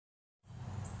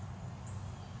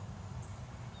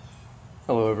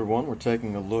Hello everyone, we're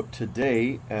taking a look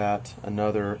today at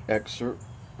another excerpt,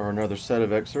 or another set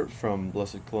of excerpts from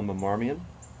Blessed Columba Marmion.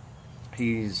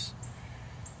 He's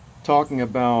talking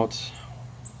about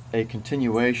a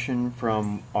continuation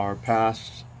from our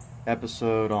past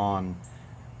episode on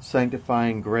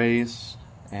sanctifying grace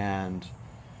and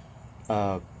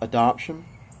adoption,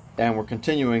 and we're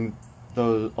continuing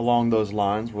along those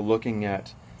lines. We're looking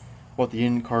at what the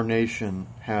incarnation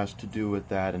has to do with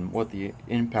that and what the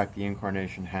impact the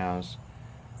incarnation has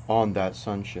on that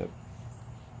sonship.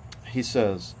 He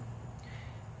says,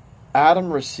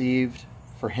 Adam received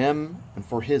for him and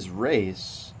for his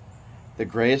race the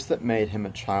grace that made him a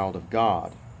child of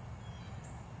God.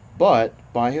 But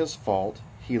by his fault,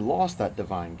 he lost that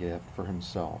divine gift for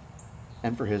himself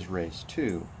and for his race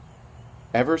too.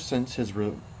 Ever since his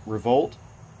revolt,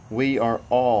 we are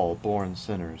all born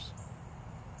sinners.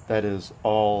 That is,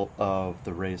 all of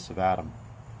the race of Adam,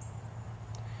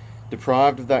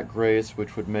 deprived of that grace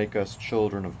which would make us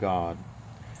children of God.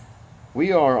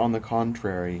 We are, on the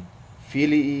contrary,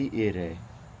 filii ire,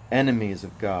 enemies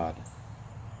of God,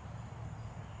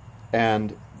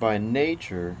 and by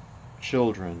nature,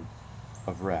 children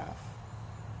of wrath.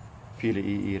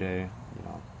 Filii ire,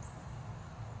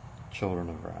 children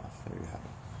of wrath. There you have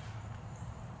it.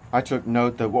 I took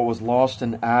note that what was lost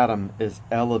in Adam is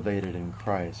elevated in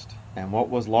Christ. And what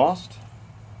was lost?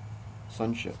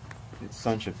 Sonship. It's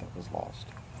sonship that was lost.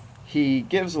 He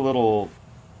gives a little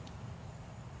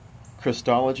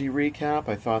Christology recap.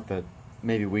 I thought that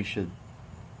maybe we should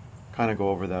kind of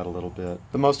go over that a little bit.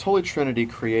 The Most Holy Trinity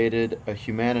created a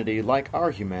humanity like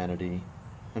our humanity,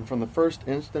 and from the first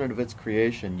instant of its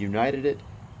creation, united it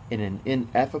in an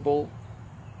ineffable,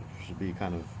 which should be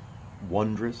kind of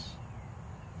wondrous,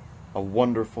 a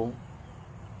wonderful,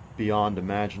 beyond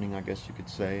imagining, I guess you could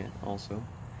say also,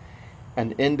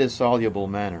 an indissoluble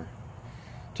manner,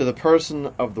 to the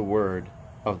person of the Word,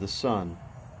 of the Son,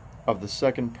 of the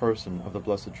second person of the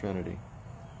Blessed Trinity.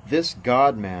 This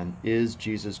God-man is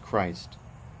Jesus Christ.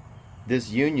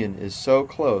 This union is so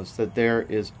close that there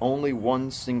is only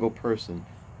one single person,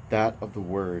 that of the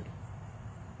Word.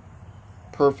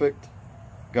 Perfect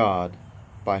God,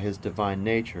 by his divine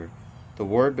nature, the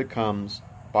Word becomes,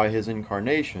 by his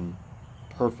incarnation,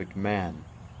 perfect man.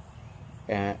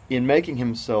 And in making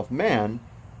himself man,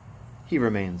 he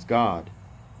remains God.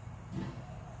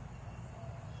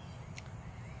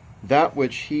 That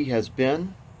which he has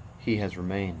been, he has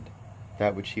remained.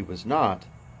 That which he was not,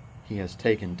 he has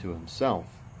taken to himself.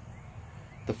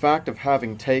 The fact of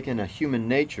having taken a human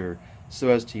nature so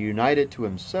as to unite it to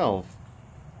himself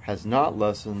has not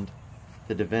lessened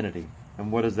the divinity.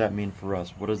 And what does that mean for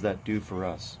us? What does that do for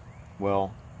us?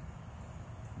 Well,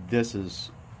 this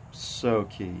is so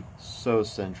key, so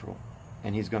central,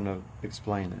 and he's going to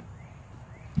explain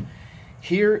it.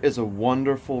 Here is a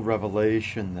wonderful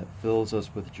revelation that fills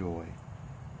us with joy.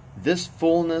 This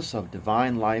fullness of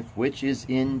divine life which is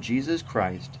in Jesus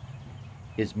Christ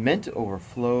is meant to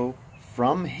overflow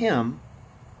from him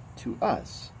to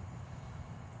us,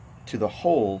 to the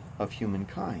whole of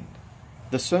humankind.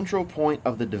 The central point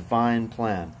of the divine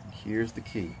plan, here's the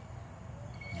key,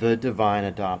 the divine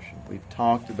adoption. We've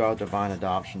talked about divine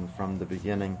adoption from the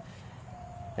beginning,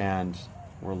 and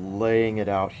we're laying it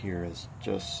out here as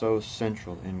just so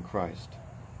central in Christ.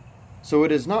 So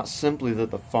it is not simply that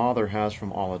the Father has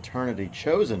from all eternity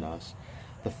chosen us.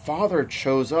 The Father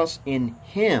chose us in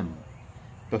him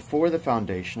before the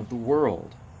foundation of the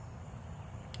world.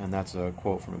 And that's a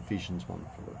quote from Ephesians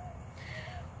 1:4.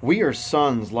 We are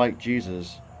sons like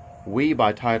Jesus, we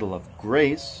by title of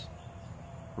grace.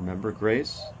 Remember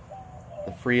grace?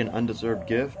 The free and undeserved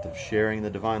gift of sharing the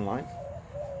divine life?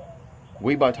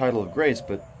 We by title of grace,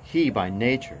 but he by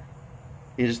nature.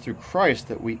 It is through Christ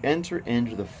that we enter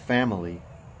into the family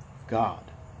of God.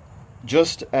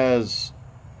 Just as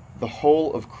the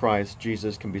whole of Christ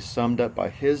Jesus can be summed up by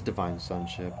his divine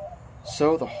sonship,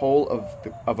 so the whole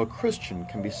of a Christian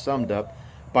can be summed up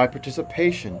by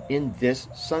participation in this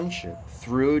sonship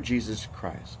through Jesus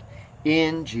Christ,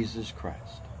 in Jesus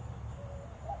Christ.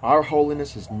 Our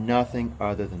holiness is nothing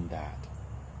other than that.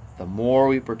 The more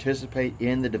we participate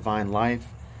in the divine life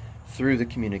through the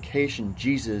communication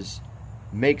Jesus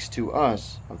makes to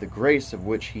us of the grace of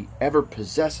which he ever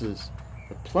possesses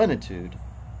the plenitude,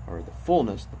 or the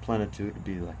fullness, the plenitude would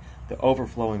be like the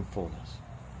overflowing fullness.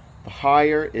 The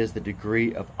higher is the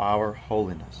degree of our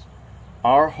holiness.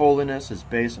 Our holiness is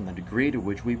based on the degree to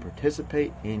which we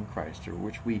participate in Christ, or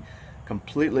which we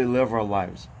completely live our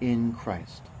lives in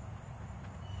Christ.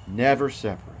 Never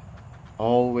separate,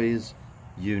 always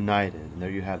united. And there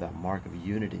you have that mark of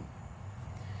unity.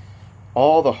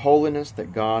 All the holiness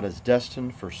that God has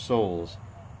destined for souls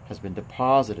has been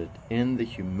deposited in the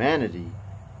humanity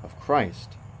of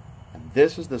Christ, and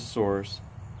this is the source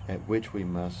at which we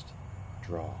must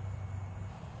draw.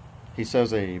 He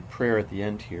says a prayer at the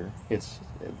end here. It's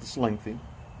lengthy,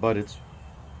 but it's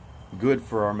good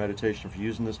for our meditation. If you're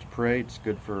using this to pray, it's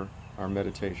good for our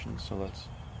meditation. So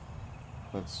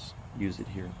let's use it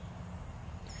here.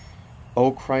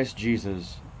 O Christ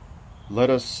Jesus, let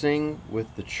us sing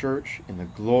with the church in the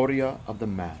gloria of the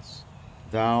Mass.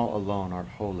 Thou alone art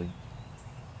holy.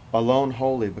 Alone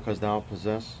holy because thou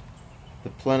possess the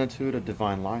plenitude of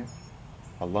divine life.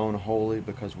 Alone holy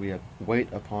because we wait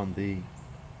upon thee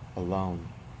alone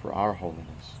for our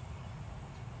holiness.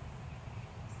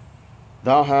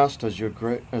 Thou hast,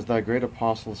 as thy great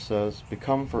apostle says,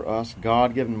 become for us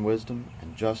God-given wisdom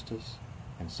and justice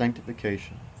and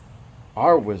sanctification,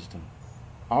 our wisdom,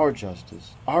 our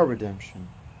justice, our redemption,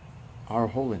 our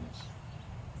holiness.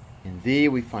 In thee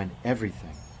we find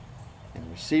everything. In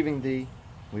receiving thee,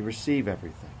 we receive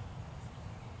everything.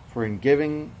 For in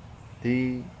giving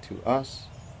thee to us,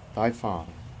 thy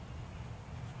Father,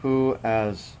 who,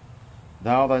 as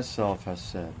thou thyself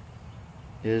hast said,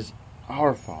 is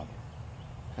our Father,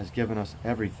 has given us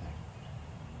everything,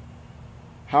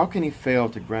 how can he fail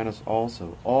to grant us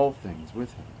also all things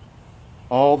with him?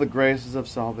 All the graces of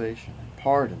salvation and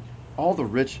pardon, all the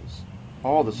riches,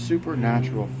 all the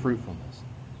supernatural fruitfulness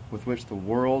with which the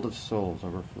world of souls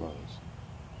overflows,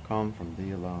 come from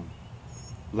thee alone.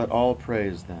 Let all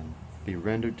praise, then, be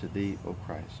rendered to thee, O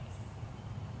Christ.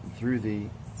 And through thee,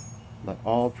 let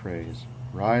all praise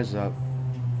rise up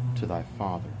to thy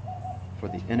Father for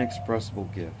the inexpressible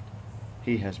gift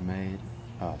he has made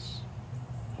us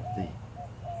of thee.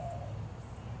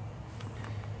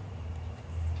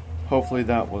 Hopefully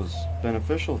that was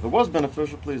beneficial. If it was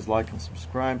beneficial, please like and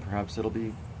subscribe. Perhaps it'll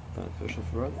be beneficial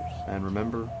for others. And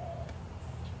remember,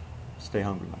 stay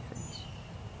hungry, my friends.